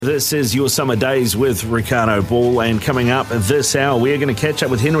This is Your Summer Days with Ricardo Ball, and coming up this hour, we're going to catch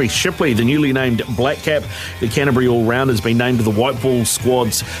up with Henry Shipley, the newly named Black Cap. The Canterbury all-rounder has been named to the white ball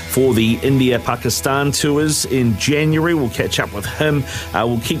squads for the India-Pakistan tours in January. We'll catch up with him.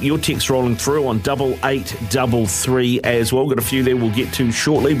 We'll keep your text rolling through on 8833 as well. Got a few there we'll get to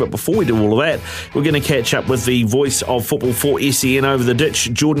shortly, but before we do all of that, we're going to catch up with the voice of football for SEN over the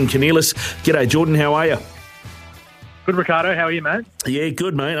ditch, Jordan Cornelis. G'day, Jordan. How are you? Good, Ricardo. How are you, mate? Yeah,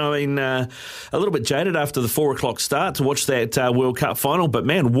 good, mate. I mean, a little bit jaded after the 4 o'clock start to watch that World Cup final, but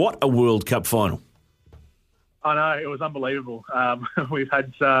man, what a World Cup final! I know, it was unbelievable. We've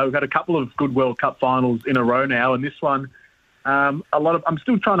had a couple of good World Cup finals in a row now, and this one, I'm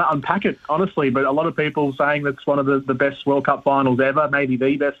still trying to unpack it, honestly. But a lot of people saying that's one of the best World Cup finals ever, maybe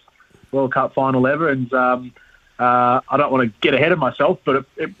the best World Cup final ever, and I don't want to get ahead of myself, but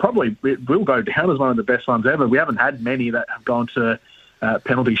it will go down as one of the best ones ever. We haven't had many that have gone to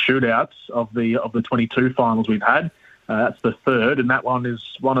penalty shootouts of the 22 finals we've had. That's the third, and that one is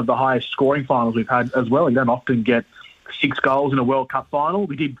one of the highest scoring finals we've had as well. You don't often get 6 goals in a World Cup final.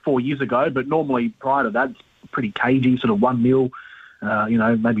 We did 4 years ago, but normally prior to that, it's pretty cagey, sort of 1-0,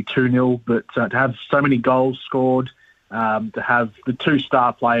 maybe 2-0. But to have so many goals scored, to have the 2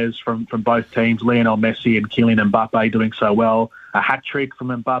 star players from both teams, Lionel Messi and Kylian Mbappe, doing so well, a hat-trick from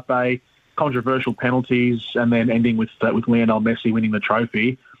Mbappe, controversial penalties, and then ending with Lionel Messi winning the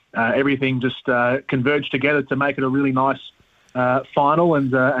trophy. Everything just converged together to make it a really nice final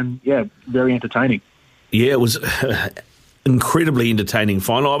and very entertaining. Yeah, it was incredibly entertaining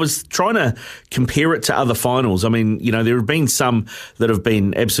final. I was trying to compare it to other finals. I mean, there have been some that have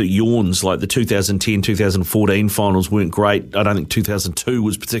been absolute yawns, like the 2010, 2014 finals weren't great. I don't think 2002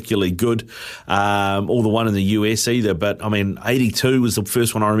 was particularly good, or the one in the US either. But, I mean, 82 was the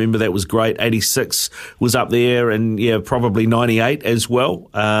first one I remember that was great. 86 was up there, and, probably 98 as well.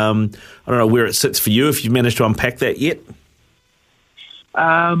 I don't know where it sits for you, if you've managed to unpack that yet.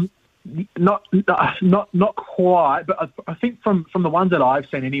 Not quite, but I think from the ones that I've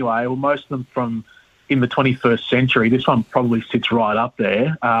seen anyway, or most of them from in the 21st century, this one probably sits right up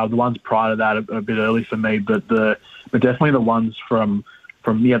there. The ones prior to that are a bit early for me, but definitely the ones from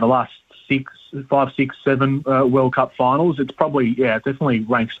the last 5, 6, 7 World Cup finals, it's probably it definitely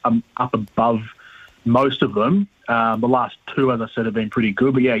ranks up above most of them. The last 2, as I said, have been pretty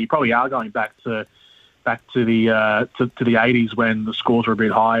good, but you probably are going back to the 80s when the scores were a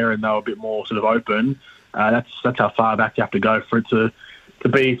bit higher and they were a bit more sort of open. That's how far back you have to go for it to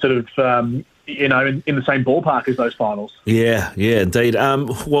be sort of in the same ballpark as those finals. Yeah, indeed.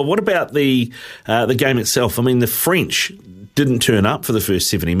 Well, what about the game itself? I mean, the French didn't turn up for the first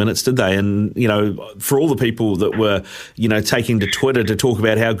 70 minutes, did they? And, for all the people that were, taking to Twitter to talk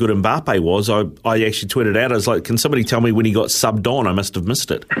about how good Mbappe was, I actually tweeted out, I was like, can somebody tell me when he got subbed on? I must have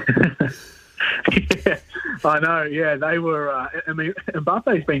missed it. Yeah, I know. Yeah, they were.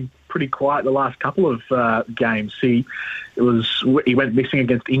 Mbappe's been pretty quiet the last couple of games. He went missing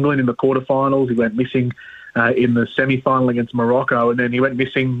against England in the quarterfinals. He went missing in the semi-final against Morocco, and then he went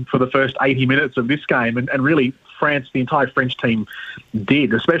missing for the first 80 minutes of this game. And really, France, the entire French team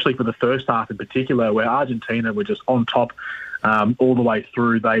did, especially for the first half in particular, where Argentina were just on top all the way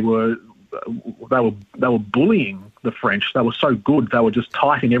through. They were bullying the French. They were so good. They were just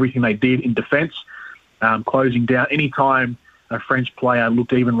tight in everything they did in defence, closing down. Any time a French player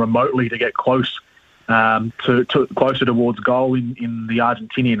looked even remotely to get close, closer towards goal in the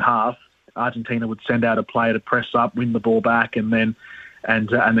Argentinian half, Argentina would send out a player to press up, win the ball back, and then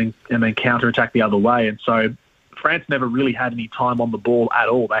counter-attack the other way. And so France never really had any time on the ball at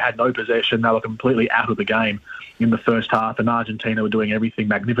all. They had no possession. They were completely out of the game in the first half, and Argentina were doing everything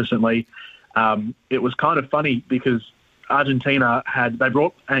magnificently. It was kind of funny because Argentina they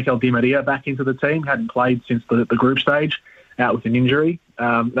brought Angel Di Maria back into the team, hadn't played since the group stage, out with an injury.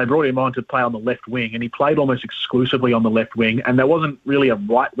 They brought him on to play on the left wing, and he played almost exclusively on the left wing, and there wasn't really a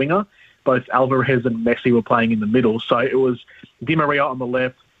right winger. Both Alvarez and Messi were playing in the middle, so it was Di Maria on the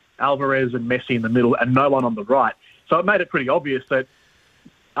left, Alvarez and Messi in the middle, and no one on the right. So it made it pretty obvious that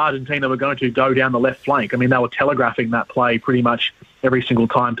Argentina were going to go down the left flank. I mean, they were telegraphing that play pretty much every single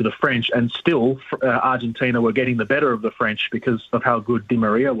time to the French, and still Argentina were getting the better of the French because of how good Di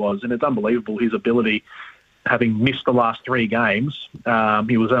Maria was. And it's unbelievable, his ability, having missed the last 3 games.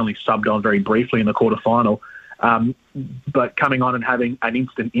 He was only subbed on very briefly in the quarterfinal, but coming on and having an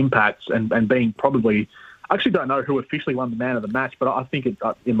instant impact and being probably... I actually don't know who officially won the man of the match, but I think,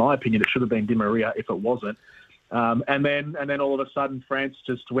 in my opinion, it should have been Di Maria if it wasn't. And then all of a sudden, France,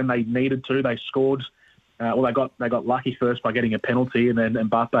 just when they needed to, they scored. They got lucky first by getting a penalty, and then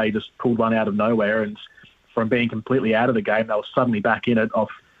Mbappe just pulled one out of nowhere. And from being completely out of the game, they were suddenly back in it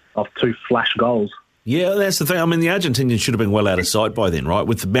off two flash goals. Yeah, that's the thing. I mean, the Argentinians should have been well out of sight by then, right?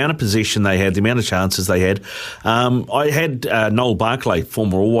 With the amount of possession they had, the amount of chances they had. I had Noel Barclay,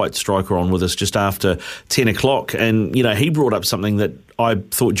 former All-White striker, on with us just after 10 o'clock, and, he brought up something that I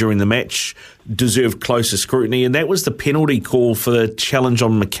thought during the match deserved closer scrutiny, and that was the penalty call for the challenge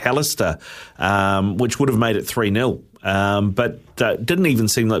on McAllister, which would have made it 3-0. But didn't even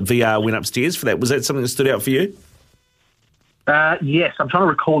seem like VR went upstairs for that. Was that something that stood out for you? Yes, I'm trying to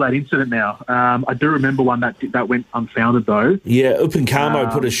recall that incident now. I do remember one that went unfounded, though. Yeah,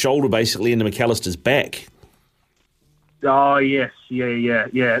 Upinkamo put his shoulder basically into McAllister's back. Oh, yes,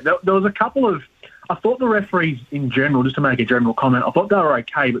 yeah. There was a couple of... I thought the referees in general, just to make a general comment, I thought they were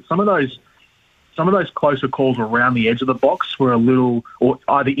okay, but some of those closer calls around the edge of the box were a little... or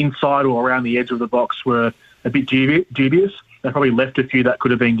either inside or around the edge of the box were a bit dubious. They probably left a few that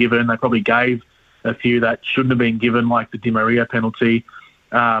could have been given. They probably gave a few that shouldn't have been given, like the Di Maria penalty.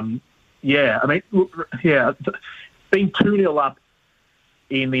 Being 2-0 up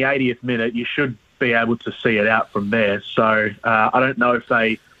in the 80th minute, you should be able to see it out from there. So I don't know if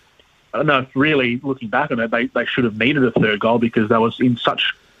really, looking back on it, they should have needed a third goal because they was in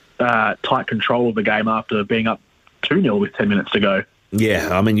such tight control of the game after being up 2-0 with 10 minutes to go.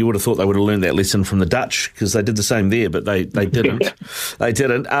 Yeah, I mean, you would have thought they would have learned that lesson from the Dutch because they did the same there, but they didn't. They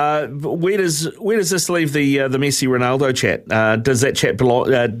didn't. Where does this leave the Messi-Ronaldo chat? Does that chat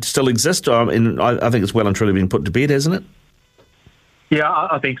still exist? I think it's well and truly been put to bed, hasn't it? Yeah,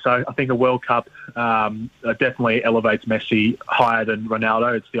 I think so. I think a World Cup definitely elevates Messi higher than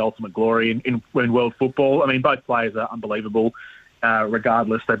Ronaldo. It's the ultimate glory in world football. I mean, both players are unbelievable.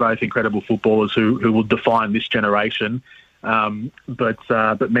 Regardless, they're both incredible footballers who will define this generation. But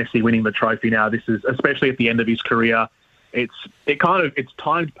Messi winning the trophy now, this is, especially at the end of his career, it's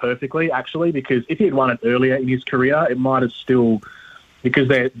timed perfectly actually, because if he had won it earlier in his career, it might have still, because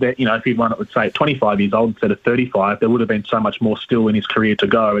if he'd won it, let's say at 25 years old instead of 35, there would have been so much more still in his career to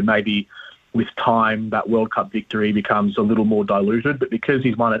go, and maybe with time that World Cup victory becomes a little more diluted. But because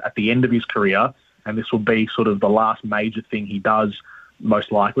he's won it at the end of his career, and this will be sort of the last major thing he does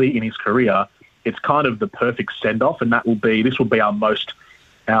most likely in his career, it's kind of the perfect send-off, and this will be our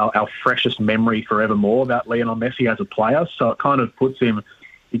freshest memory forevermore about Lionel Messi as a player. So it kind of gives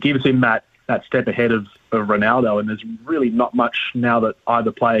him that step ahead of Ronaldo, and there's really not much now that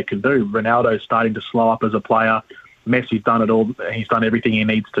either player can do. Ronaldo's starting to slow up as a player. Messi's done it all. He's done everything he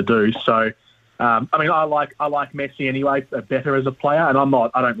needs to do. So, I like Messi anyway, better as a player, and I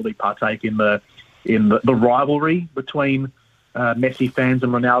don't really partake in the rivalry between Messi fans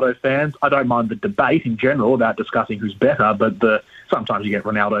and Ronaldo fans. I don't mind the debate in general about discussing who's better, but sometimes you get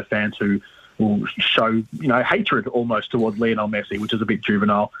Ronaldo fans who will show hatred almost towards Lionel Messi, which is a bit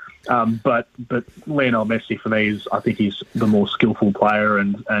juvenile. But Lionel Messi for me I think he's the more skillful player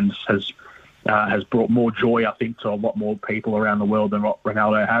and has brought more joy, I think, to a lot more people around the world than what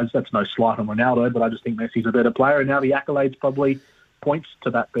Ronaldo has. That's no slight on Ronaldo, but I just think Messi's a better player, and now the accolades probably points to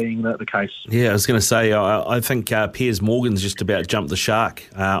that being the case. Yeah, I was going to say, I think Piers Morgan's just about jumped the shark.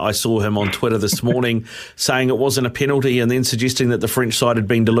 I saw him on Twitter this morning saying it wasn't a penalty and then suggesting that the French side had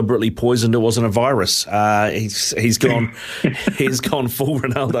been deliberately poisoned, it wasn't a virus. He's gone full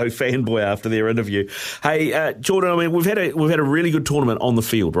Ronaldo fanboy after their interview. Hey, Jordan, I mean, we've had a really good tournament on the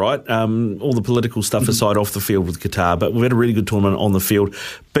field, right? All the political stuff aside off the field with Qatar, but we've had a really good tournament on the field.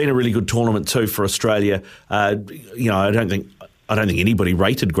 Been a really good tournament too for Australia. I don't think anybody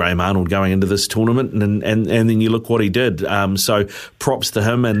rated Graham Arnold going into this tournament, and then you look what he did. So props to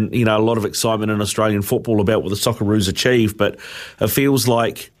him, and a lot of excitement in Australian football about what the Socceroos achieved. But it feels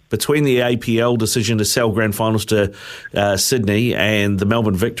like between the APL decision to sell grand finals to Sydney and the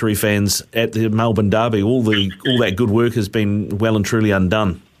Melbourne Victory fans at the Melbourne Derby, all that good work has been well and truly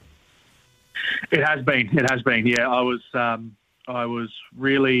undone. It has been. Yeah, I was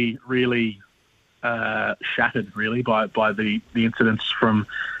really, really shattered really by the incidents from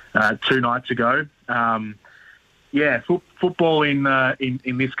 2 nights ago. Football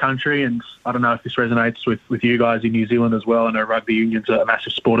in this country, and I don't know if this resonates with you guys in New Zealand as well. I know rugby union's a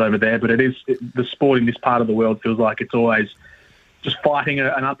massive sport over there, but the sport in this part of the world feels like it's always just fighting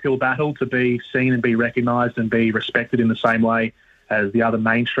an uphill battle to be seen and be recognised and be respected in the same way as the other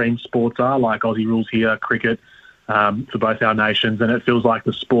mainstream sports are, like Aussie rules here, cricket, for both our nations. And it feels like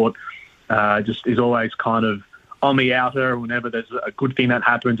the sport just is always kind of on the outer. Whenever there's a good thing that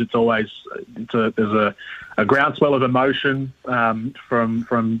happens, there's a groundswell of emotion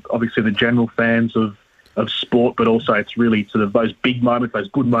from obviously the general fans of sport, but also it's really sort of those big moments, those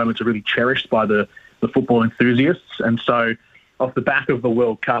good moments are really cherished by the football enthusiasts. And so off the back of the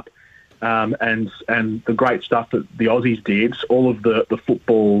World Cup, and the great stuff that the Aussies did. All of the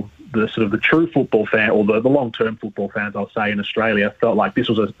football, the sort of the true football fan, or the long-term football fans, I'll say, in Australia, felt like this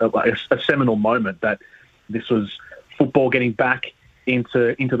was a seminal moment, that this was football getting back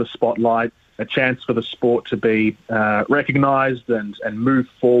into the spotlight, a chance for the sport to be recognised and move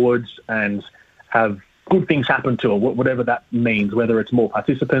forwards and have good things happen to it, whatever that means, whether it's more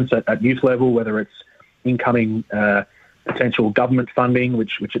participants at youth level, whether it's incoming potential government funding,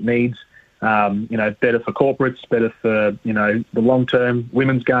 which it needs, better for corporates, better for, the long-term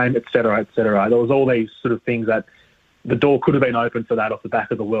women's game, et cetera, et cetera. There was all these sort of things that the door could have been open for that off the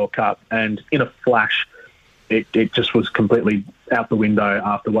back of the World Cup, and in a flash, it just was completely out the window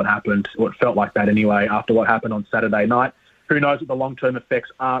after what happened, or it felt like that anyway, after what happened on Saturday night. Who knows what the long-term effects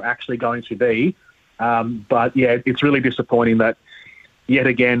are actually going to be? But yeah, it's really disappointing that yet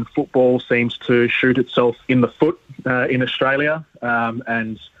again football seems to shoot itself in the foot in Australia,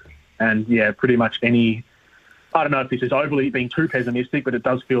 and yeah, pretty much any. I don't know if this is overly being too pessimistic, but it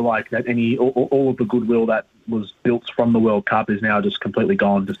does feel like that all of the goodwill that was built from the World Cup is now just completely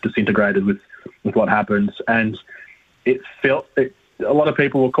gone, just disintegrated with what happened. And it felt a lot of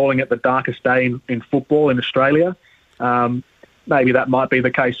people were calling it the darkest day in football in Australia. Maybe that might be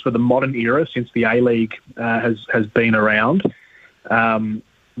the case for the modern era since the A-League has been around.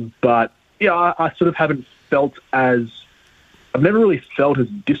 But yeah, I sort of haven't felt as. I've never really felt as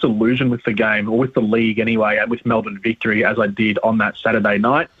disillusioned with the game, or with the league anyway, and with Melbourne Victory as I did on that Saturday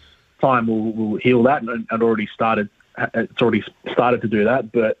night. Time will heal that, and it's already started to do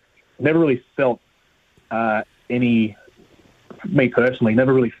that. But never really felt me personally,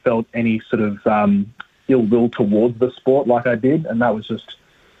 never really felt any sort of ill will towards the sport like I did, and that was just,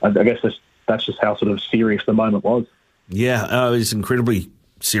 I guess that's just how sort of serious the moment was. Yeah, it was incredibly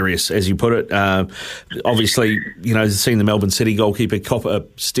serious, as you put it. Obviously, seeing the Melbourne City goalkeeper cop a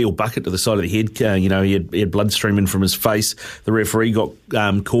steel bucket to the side of the head, he had blood streaming from his face. The referee got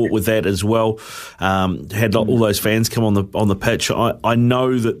caught with that as well. Had all those fans come on the pitch. I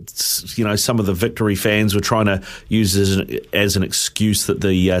know that some of the Victory fans were trying to use as an excuse that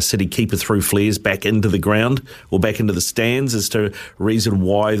the City keeper threw flares back into the ground or back into the stands as to reason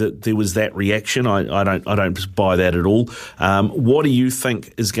why that there was that reaction. I don't buy that at all. What do you think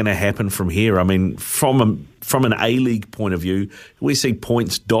is going to happen from here? I mean, from an A-League point of view, we see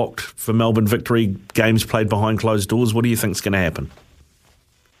points docked for Melbourne Victory, games played behind closed doors. What do you think is going to happen?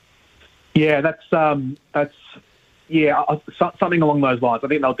 Yeah, that's something along those lines. I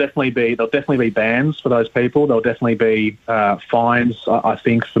think there'll definitely be bans for those people. There'll definitely be fines, I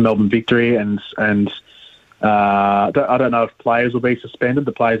think, for Melbourne Victory, and I don't know if players will be suspended.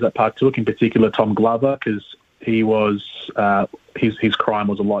 The players that partook, in particular Tom Glover, because he was his crime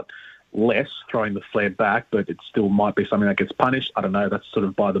was a lot less, throwing the flare back, but it still might be something that gets punished. I don't know. That's sort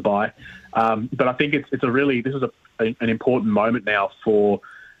of by the by. But I think this is an important moment now for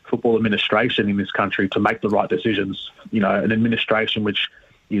football administration in this country to make the right decisions. An administration which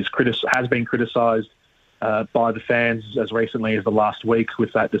has been criticised by the fans as recently as the last week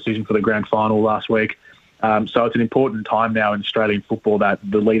with that decision for the grand final last week. So it's an important time now in Australian football that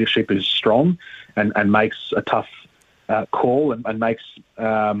the leadership is strong and makes a tough call and makes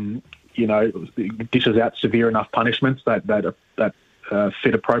dishes out severe enough punishments that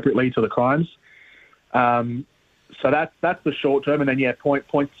fit appropriately to the crimes. So that's the short term, and then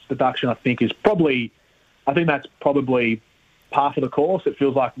points deduction I think that's probably part of the course. It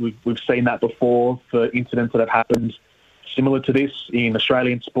feels like we've seen that before for incidents that have happened similar to this in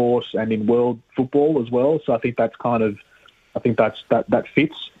Australian sport and in world football as well. So I think that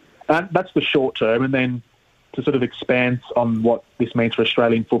fits. That's the short term, and then to sort of expand on what this means for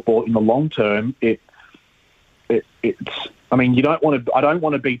Australian football in the long term, I don't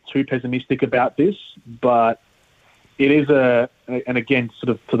want to be too pessimistic about this, but it is and again, sort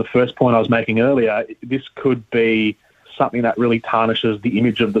of to the first point I was making earlier, this could be something that really tarnishes the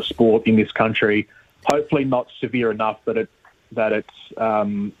image of the sport in this country. Hopefully not severe enough that it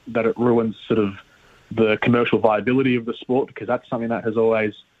ruins sort of the commercial viability of the sport, because that's something that has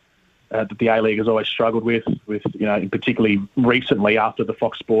always that the A-League has always struggled with particularly recently after the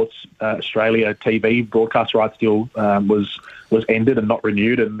Fox Sports Australia TV broadcast rights deal was ended and not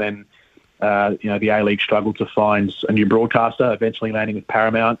renewed, and then the A-League struggled to find a new broadcaster, eventually landing with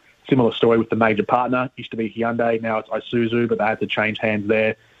Paramount. Similar story with the major partner. Used to be Hyundai, now it's Isuzu, but they had to change hands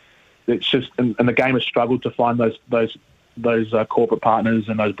there. It's just, and the game has struggled to find those corporate partners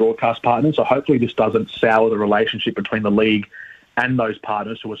and those broadcast partners. So hopefully this doesn't sour the relationship between the league and those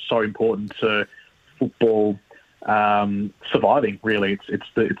partners who are so important to football surviving. Really, it's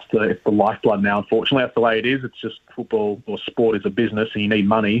the lifeblood now. Unfortunately, that's the way it is. It's just football or sport is a business, and you need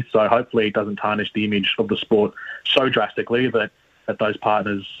money. So hopefully, it doesn't tarnish the image of the sport so drastically that those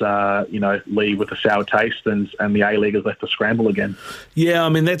partners, leave with a sour taste, and the A-League is left to scramble again. Yeah, I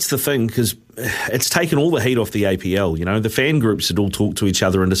mean, that's the thing, because it's taken all the heat off the APL. You know, the fan groups had all talked to each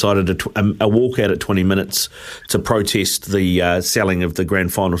other and decided a walkout at 20 minutes to protest the selling of the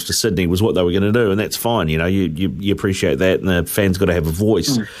grand finals to Sydney was what they were going to do, and that's fine. You know, you appreciate that, and the fans got to have a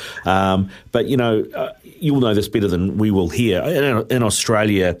voice. But, you'll know this better than we will here. In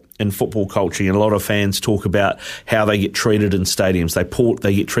Australia, in football culture, a lot of fans talk about how they get treated in stadiums.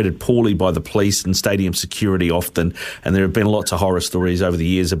 They get treated poorly by the police and stadium security often, and there have been lots of horror stories over the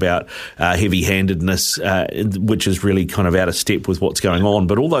years about heavy-handedness, which is really kind of out of step with what's going on.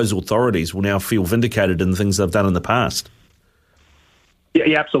 But all those authorities will now feel vindicated in the things they've done in the past.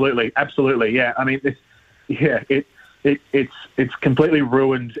 Yeah, absolutely. Yeah, I mean, it's completely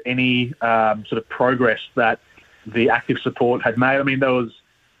ruined any sort of progress that the active support had made. I mean, there was,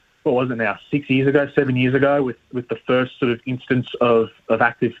 what was it now, 7 years ago, with the first sort of instance of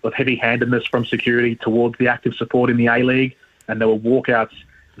heavy-handedness from security towards the active support in the A-League, and there were walkouts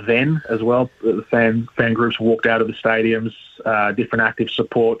then as well. The fan groups walked out of the stadiums. Different active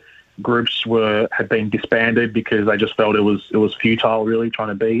support groups had been disbanded because they just felt it was futile, really, trying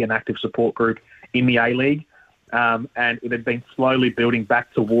to be an active support group in the A-League. And it had been slowly building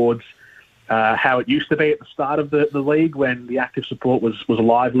back towards how it used to be at the start of the league, when the active support was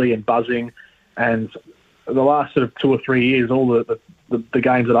lively and buzzing. And the last sort of 2 or 3 years, all the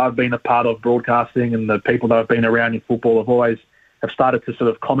games that I've been a part of broadcasting and the people that I've been around in football have started to sort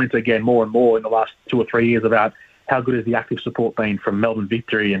of comment again more and more in the last 2 or 3 years about how good has the active support been from Melbourne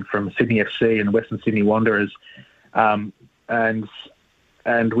Victory and from Sydney FC and Western Sydney Wanderers.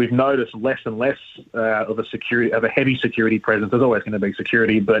 And we've noticed less and less of a heavy security presence. There's always going to be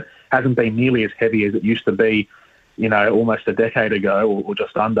security, but hasn't been nearly as heavy as it used to be, almost a decade ago or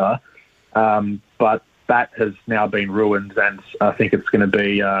just under. But that has now been ruined, and I think it's going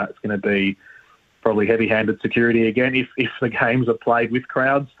to be probably heavy-handed security again if the games are played with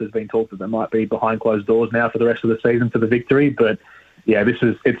crowds. There's been talk that there might be behind closed doors now for the rest of the season for the Victory. But yeah,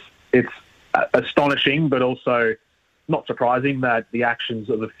 it's astonishing, but also not surprising that the actions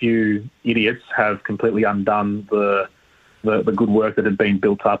of a few idiots have completely undone the good work that had been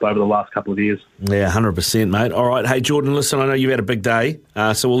built up over the last couple of years. Yeah, 100%, mate. All right. Hey, Jordan, listen, I know you've had a big day,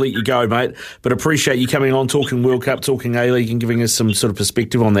 so we'll let you go, mate. But appreciate you coming on, talking World Cup, talking A-League, and giving us some sort of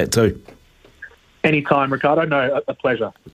perspective on that too. Anytime, Ricardo. No, a pleasure.